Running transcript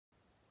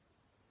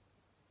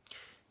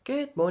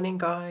Good morning,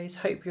 guys.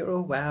 Hope you're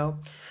all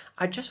well.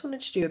 I just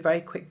wanted to do a very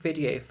quick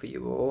video for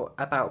you all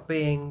about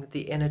being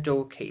the inner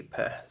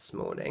doorkeeper this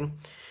morning,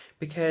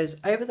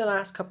 because over the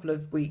last couple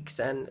of weeks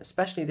and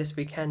especially this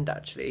weekend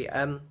actually,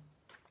 I've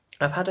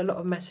had a lot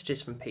of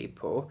messages from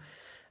people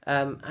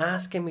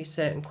asking me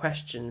certain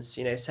questions,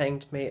 saying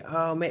to me,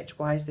 "Oh, Mitch,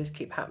 why does this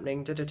keep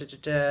happening? Da da da da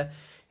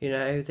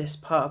da. This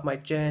part of my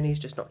journey is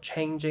just not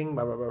changing,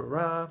 rah rah rah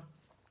rah,"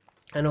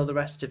 and all the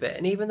rest of it.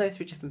 And even though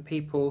through different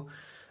people,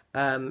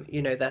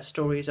 their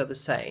stories are the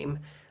same,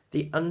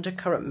 the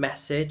undercurrent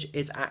message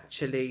is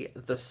actually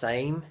the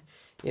same.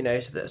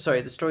 The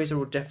stories are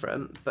all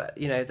different, but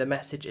the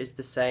message is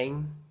the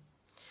same.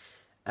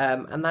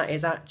 And that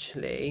is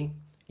actually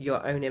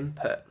your own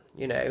input.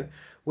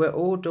 We're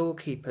all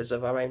doorkeepers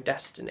of our own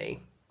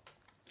destiny.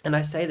 And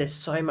I say this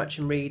so much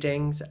in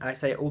readings, I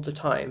say it all the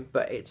time,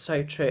 but it's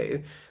so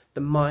true.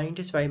 The mind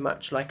is very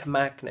much like a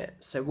magnet.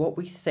 So what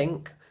we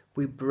think,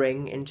 we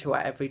bring into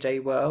our everyday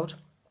world.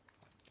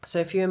 So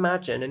if you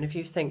imagine, and if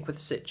you think with a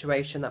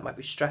situation that might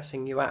be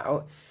stressing you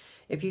out,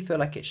 if you feel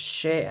like it's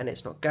shit and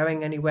it's not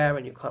going anywhere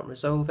and you can't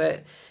resolve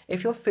it,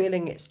 if you're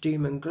feeling it's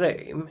doom and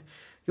gloom,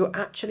 you're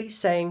actually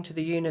saying to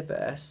the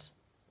universe,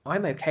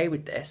 I'm okay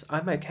with this,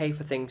 I'm okay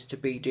for things to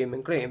be doom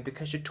and gloom,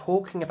 because you're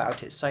talking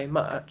about it so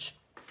much,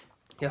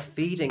 you're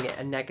feeding it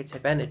a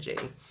negative energy,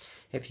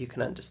 if you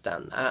can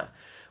understand that.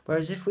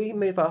 Whereas if we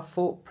move our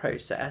thought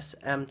process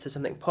to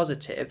something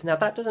positive, now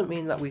that doesn't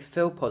mean that we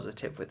feel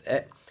positive with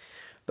it,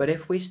 but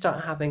if we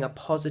start having a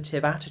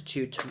positive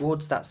attitude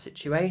towards that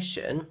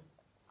situation,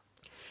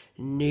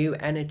 new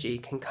energy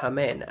can come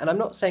in. And I'm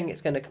not saying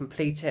it's going to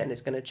complete it and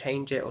it's going to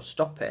change it or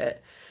stop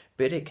it,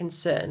 but it can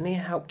certainly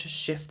help to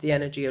shift the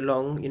energy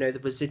along, the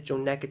residual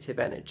negative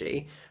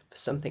energy, for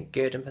something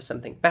good and for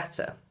something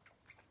better.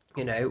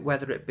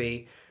 Whether it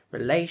be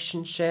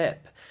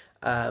relationship,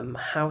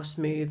 house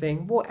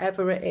moving,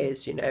 whatever it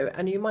is,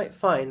 and you might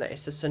find that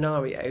it's a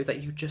scenario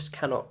that you just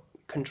cannot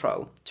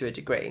control to a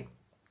degree.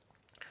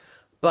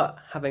 But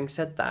having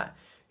said that,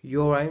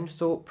 your own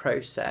thought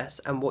process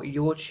and what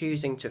you're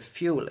choosing to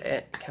fuel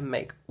it can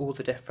make all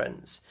the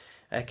difference.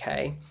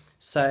 Okay,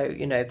 so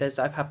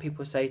I've had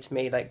people say to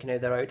me, like,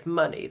 they're owed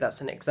money.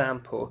 That's an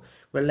example.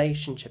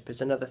 Relationship is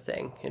another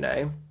thing.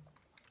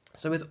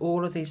 So with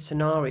all of these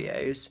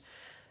scenarios,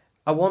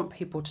 I want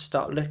people to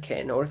start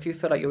looking, or if you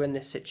feel like you're in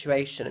this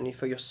situation and you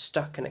feel you're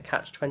stuck in a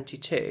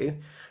catch-22,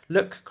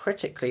 look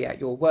critically at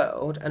your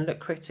world and look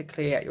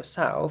critically at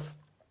yourself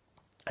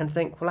and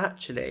think, well,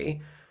 actually,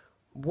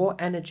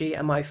 what energy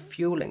am I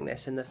fueling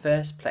this in the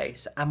first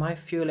place? Am I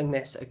fueling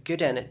this a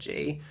good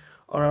energy,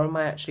 or am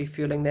I actually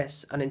fueling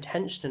this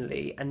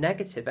unintentionally a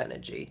negative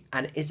energy?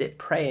 And is it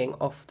preying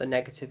off the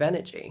negative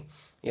energy?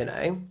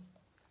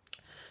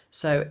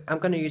 So I'm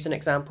going to use an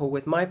example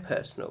with my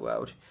personal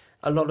world.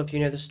 A lot of you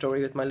know the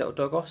story with my little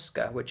dog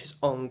Oscar, which is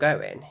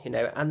ongoing,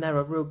 and there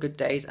are real good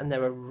days and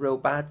there are real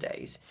bad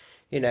days,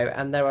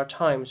 and there are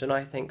times when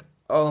I think,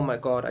 oh my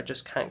God, I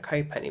just can't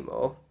cope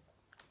anymore.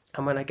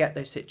 And when I get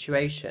those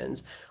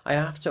situations, I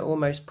have to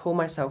almost pull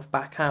myself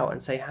back out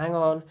and say, hang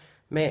on,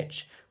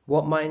 Mitch,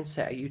 what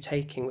mindset are you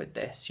taking with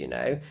this,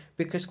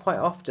 Because quite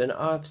often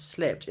I've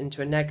slipped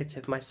into a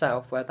negative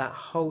myself where that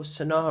whole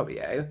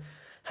scenario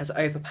has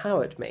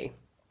overpowered me.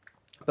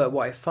 But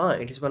what I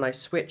find is when I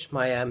switch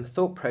my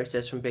thought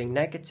process from being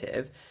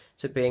negative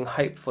to being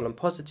hopeful and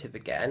positive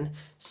again,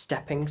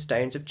 stepping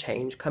stones of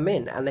change come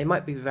in. And they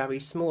might be very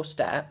small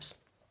steps,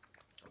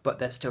 but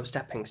they're still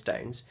stepping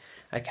stones.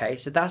 Okay,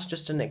 so that's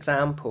just an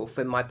example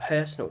from my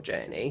personal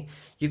journey.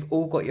 You've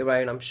all got your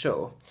own, I'm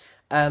sure.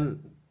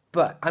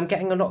 But I'm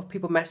getting a lot of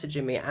people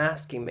messaging me,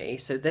 asking me,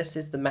 so this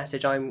is the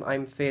message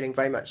I'm feeling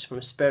very much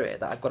from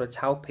spirit that I've got to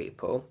tell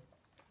people.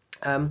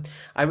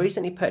 I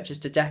recently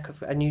purchased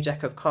a new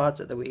deck of cards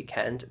at the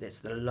weekend.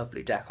 It's a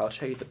lovely deck. I'll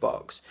show you the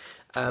box.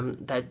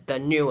 They're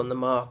new on the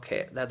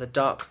market. They're the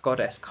Dark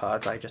Goddess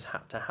cards. I just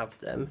had to have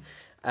them.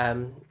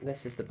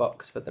 This is the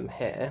box for them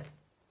here.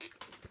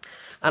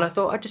 And I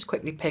thought I'd just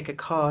quickly pick a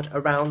card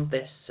around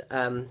this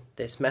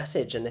this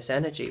message and this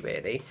energy,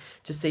 really,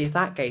 to see if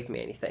that gave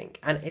me anything.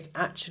 And it's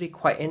actually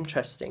quite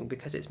interesting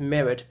because it's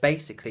mirrored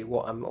basically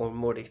what I'm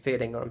already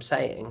feeling or I'm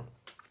saying.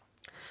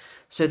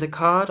 So the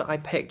card I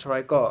picked or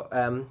I got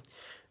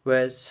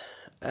was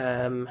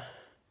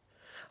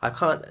I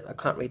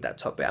can't read that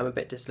top bit. I'm a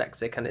bit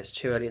dyslexic and it's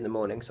too early in the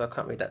morning, so I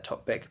can't read that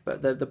top bit.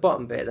 But the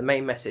bottom bit, the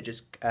main message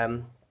is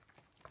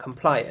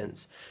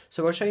compliance.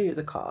 So I'll show you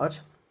the card.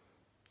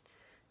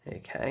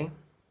 Okay,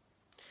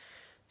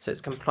 so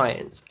it's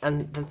compliance,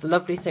 and the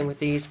lovely thing with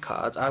these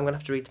cards, I'm going to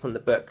have to read from the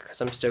book because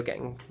I'm still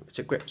getting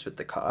to grips with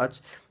the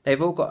cards.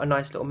 They've all got a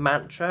nice little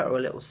mantra or a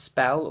little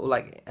spell or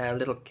like a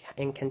little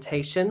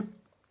incantation.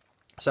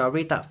 So I'll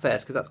read that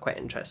first because that's quite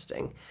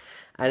interesting.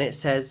 And it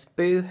says,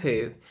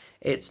 boo-hoo,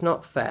 it's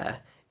not fair,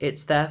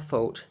 it's their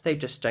fault, they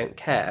just don't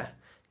care.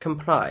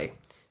 Comply,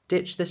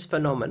 ditch this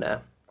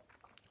phenomena.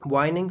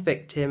 Whining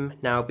victim,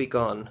 now be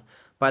gone.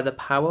 By the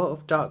power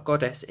of Dark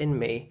Goddess in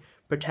me,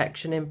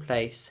 protection in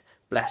place,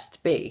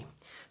 blessed be.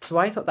 So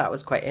I thought that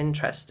was quite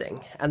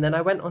interesting. And then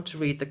I went on to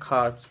read the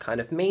card's kind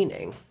of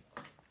meaning.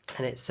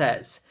 And it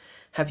says,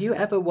 have you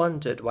ever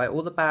wondered why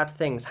all the bad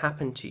things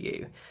happen to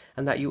you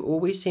and that you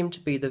always seem to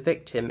be the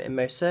victim in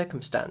most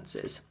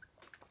circumstances?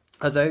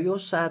 Although your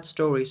sad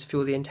stories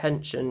fuel the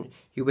intention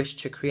you wish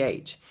to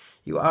create,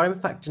 you are in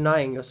fact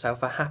denying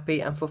yourself a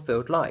happy and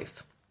fulfilled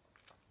life.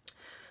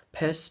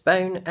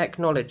 Postpone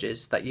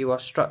acknowledges that you are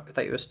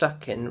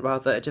stuck in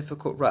rather a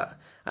difficult rut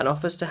and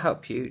offers to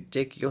help you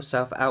dig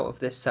yourself out of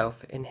this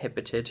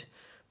self-inhibited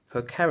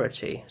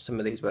precarity. Some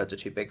of these words are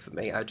too big for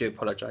me. I do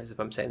apologise if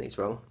I'm saying these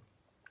wrong.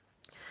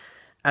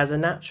 As a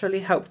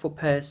naturally helpful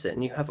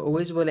person, you have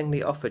always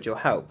willingly offered your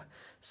help.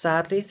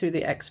 Sadly, through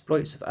the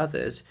exploits of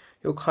others,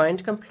 your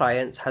kind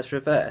compliance has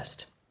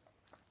reversed,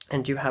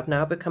 and you have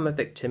now become a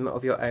victim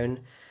of your own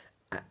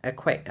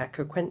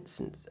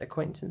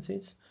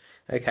acquaintances.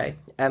 Okay.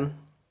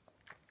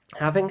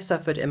 Having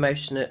suffered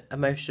emotional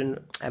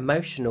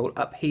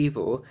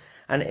upheaval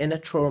and inner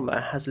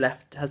trauma has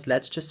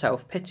led to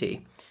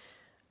self-pity.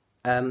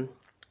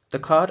 The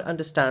card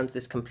understands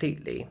this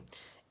completely,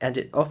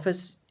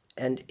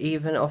 and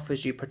even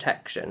offers you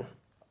protection.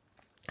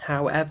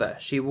 However,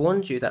 she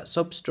warns you that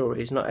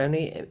sub-stories not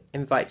only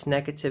invite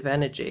negative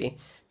energy,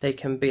 they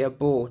can be a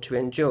bore to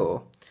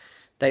endure.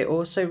 They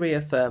also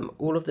reaffirm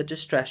all of the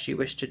distress you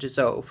wish to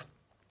dissolve,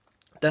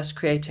 thus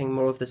creating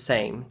more of the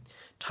same.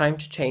 Time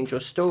to change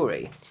your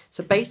story.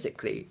 So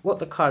basically, what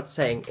the card's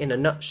saying in a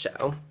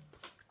nutshell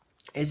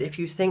is if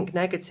you think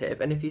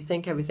negative and if you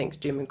think everything's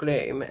doom and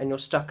gloom and you're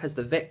stuck as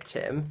the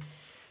victim,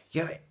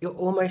 you're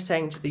almost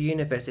saying to the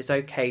universe it's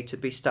okay to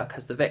be stuck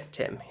as the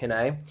victim, you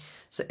know?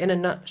 So in a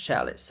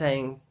nutshell, it's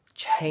saying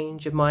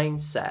change your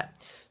mindset.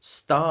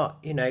 Start,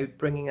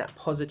 bringing that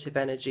positive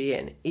energy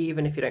in,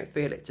 even if you don't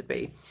feel it to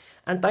be.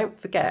 And don't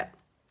forget,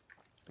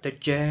 the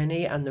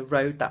journey and the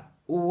road that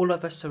all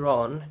of us are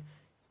on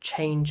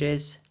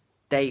changes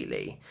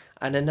daily.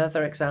 And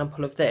another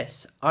example of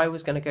this, I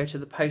was going to go to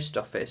the post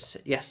office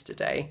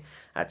yesterday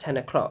at 10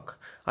 o'clock.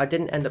 I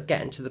didn't end up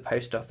getting to the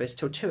post office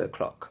till 2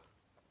 o'clock.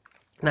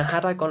 Now,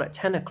 had I gone at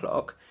 10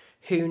 o'clock,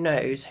 who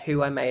knows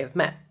who I may have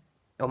met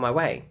on my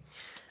way.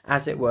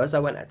 As it was, I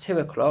went at 2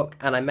 o'clock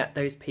and I met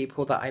those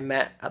people that I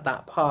met at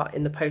that part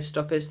in the post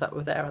office that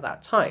were there at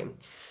that time.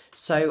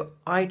 So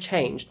I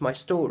changed my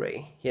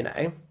story,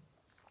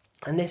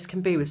 And this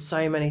can be with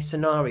so many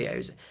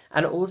scenarios.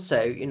 And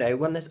also,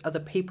 when there's other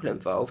people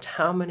involved,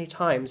 how many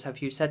times have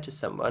you said to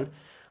someone,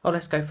 oh,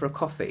 let's go for a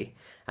coffee?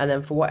 And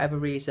then for whatever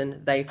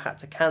reason, they've had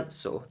to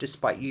cancel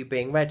despite you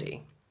being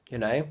ready,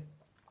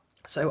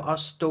 So our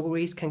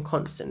stories can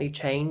constantly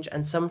change,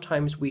 and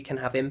sometimes we can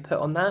have input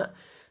on that.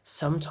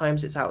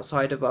 Sometimes it's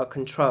outside of our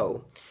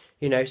control,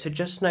 So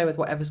just know with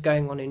whatever's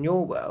going on in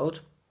your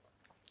world,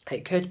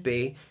 it could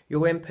be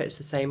your input's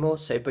the same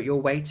also, but you're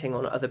waiting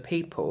on other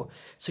people.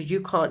 So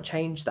you can't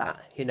change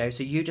that,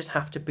 So you just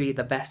have to be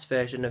the best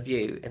version of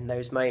you in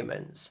those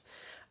moments.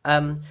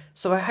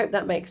 So I hope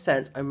that makes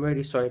sense. I'm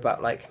really sorry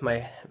about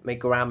my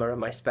grammar and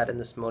my spelling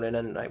this morning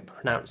and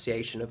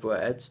pronunciation of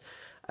words.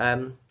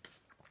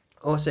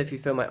 Also, if you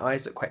feel my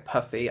eyes look quite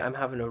puffy, I'm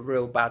having a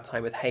real bad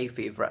time with hay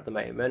fever at the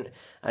moment.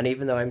 And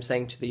even though I'm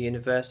saying to the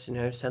universe,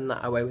 send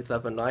that away with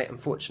love and light,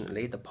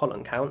 unfortunately, the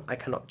pollen count, I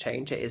cannot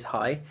change. It is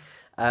high.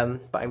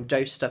 But I'm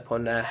dosed up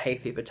on hay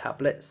fever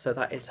tablets, so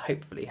that is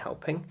hopefully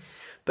helping.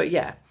 But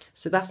yeah,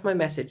 so that's my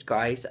message,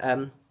 guys.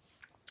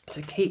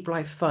 So keep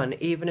life fun,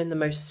 even in the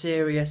most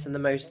serious and the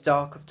most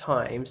dark of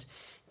times.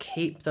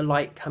 Keep the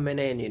light coming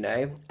in,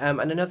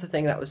 And another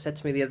thing that was said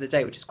to me the other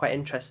day, which is quite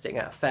interesting,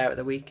 at a fair at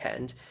the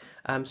weekend,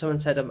 someone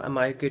said, am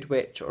I a good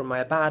witch or am I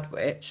a bad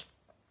witch?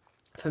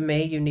 For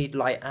me, you need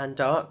light and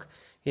dark,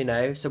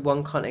 so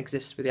one can't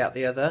exist without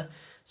the other.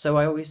 So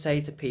I always say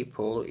to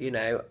people,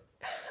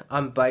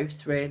 I'm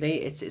both,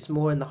 really. It's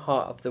more in the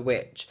heart of the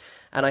witch,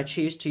 and I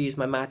choose to use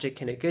my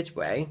magic in a good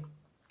way.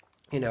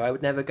 I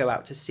would never go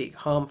out to seek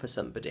harm for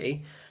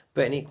somebody,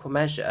 but in equal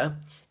measure,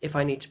 if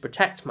I need to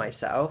protect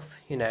myself,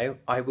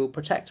 I will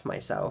protect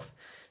myself.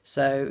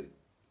 So,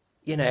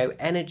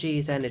 energy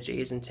is energy,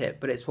 isn't it?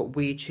 But it's what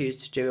we choose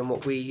to do and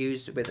what we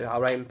use with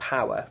our own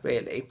power,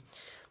 really.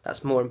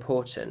 That's more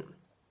important.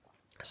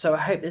 So I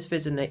hope this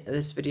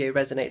video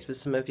resonates with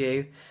some of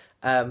you.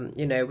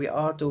 We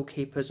are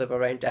doorkeepers of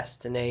our own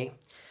destiny.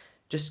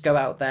 Just go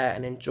out there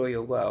and enjoy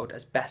your world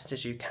as best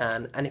as you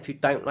can. And if you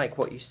don't like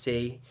what you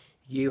see,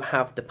 you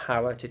have the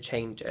power to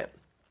change it.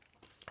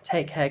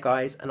 Take care,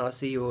 guys, and I'll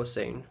see you all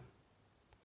soon.